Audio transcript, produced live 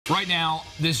Right now,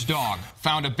 this dog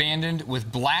found abandoned with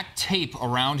black tape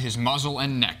around his muzzle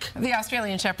and neck. The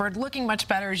Australian Shepherd looking much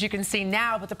better, as you can see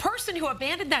now, but the person who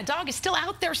abandoned that dog is still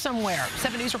out there somewhere.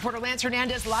 7 News reporter Lance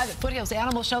Hernandez live at Foothills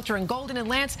Animal Shelter in Golden. And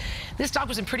Lance, this dog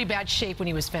was in pretty bad shape when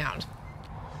he was found.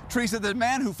 Teresa, the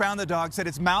man who found the dog said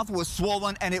its mouth was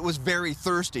swollen and it was very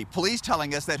thirsty. Police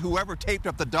telling us that whoever taped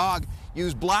up the dog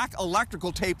used black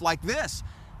electrical tape like this.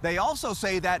 They also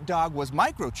say that dog was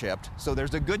microchipped, so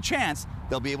there's a good chance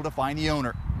they'll be able to find the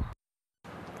owner.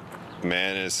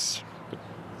 Man is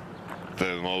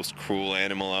the most cruel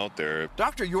animal out there.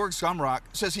 Dr. Jorg Skamrock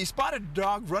says he spotted a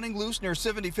dog running loose near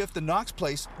 75th and Knox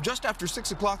Place just after 6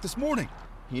 o'clock this morning.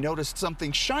 He noticed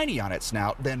something shiny on its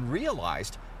snout, then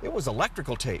realized it was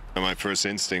electrical tape. My first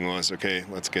instinct was, okay,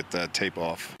 let's get that tape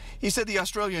off. He said the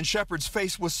Australian Shepherd's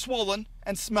face was swollen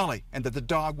and smelly, and that the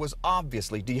dog was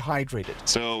obviously dehydrated.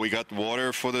 So we got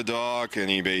water for the dog, and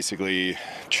he basically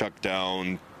chucked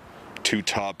down 2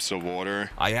 tubs of water.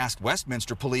 I asked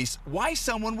Westminster Police why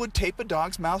someone would tape a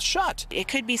dog's mouth shut. It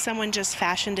could be someone just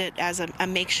fashioned it as a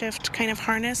makeshift kind of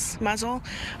harness muzzle.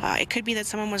 It could be that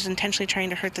someone was intentionally trying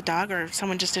to hurt the dog, or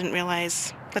someone just didn't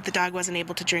realize that the dog wasn't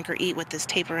able to drink or eat with this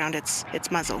tape around its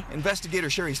muzzle. Investigator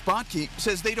Sherry Spotke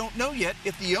says they don't know yet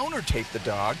if the owner taped the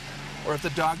dog or if the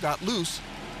dog got loose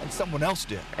and someone else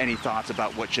did. Any thoughts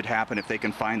about what should happen if they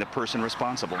can find the person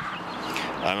responsible?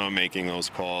 I'm not making those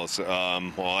calls.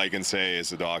 All I can say is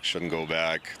the dog shouldn't go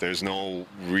back. There's no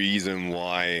reason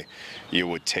why you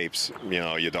would tape,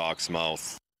 your dog's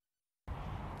mouth.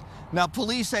 Now,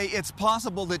 police say it's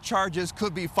possible that charges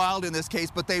could be filed in this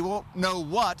case, but they won't know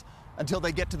what until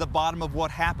they get to the bottom of what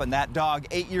happened. That dog,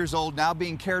 8 years old, now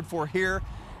being cared for here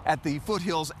at the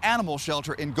Foothills Animal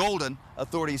Shelter in Golden.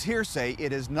 Authorities here say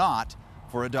it is not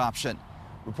for adoption.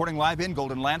 Reporting live in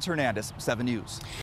Golden, Lance Hernandez, 7 News.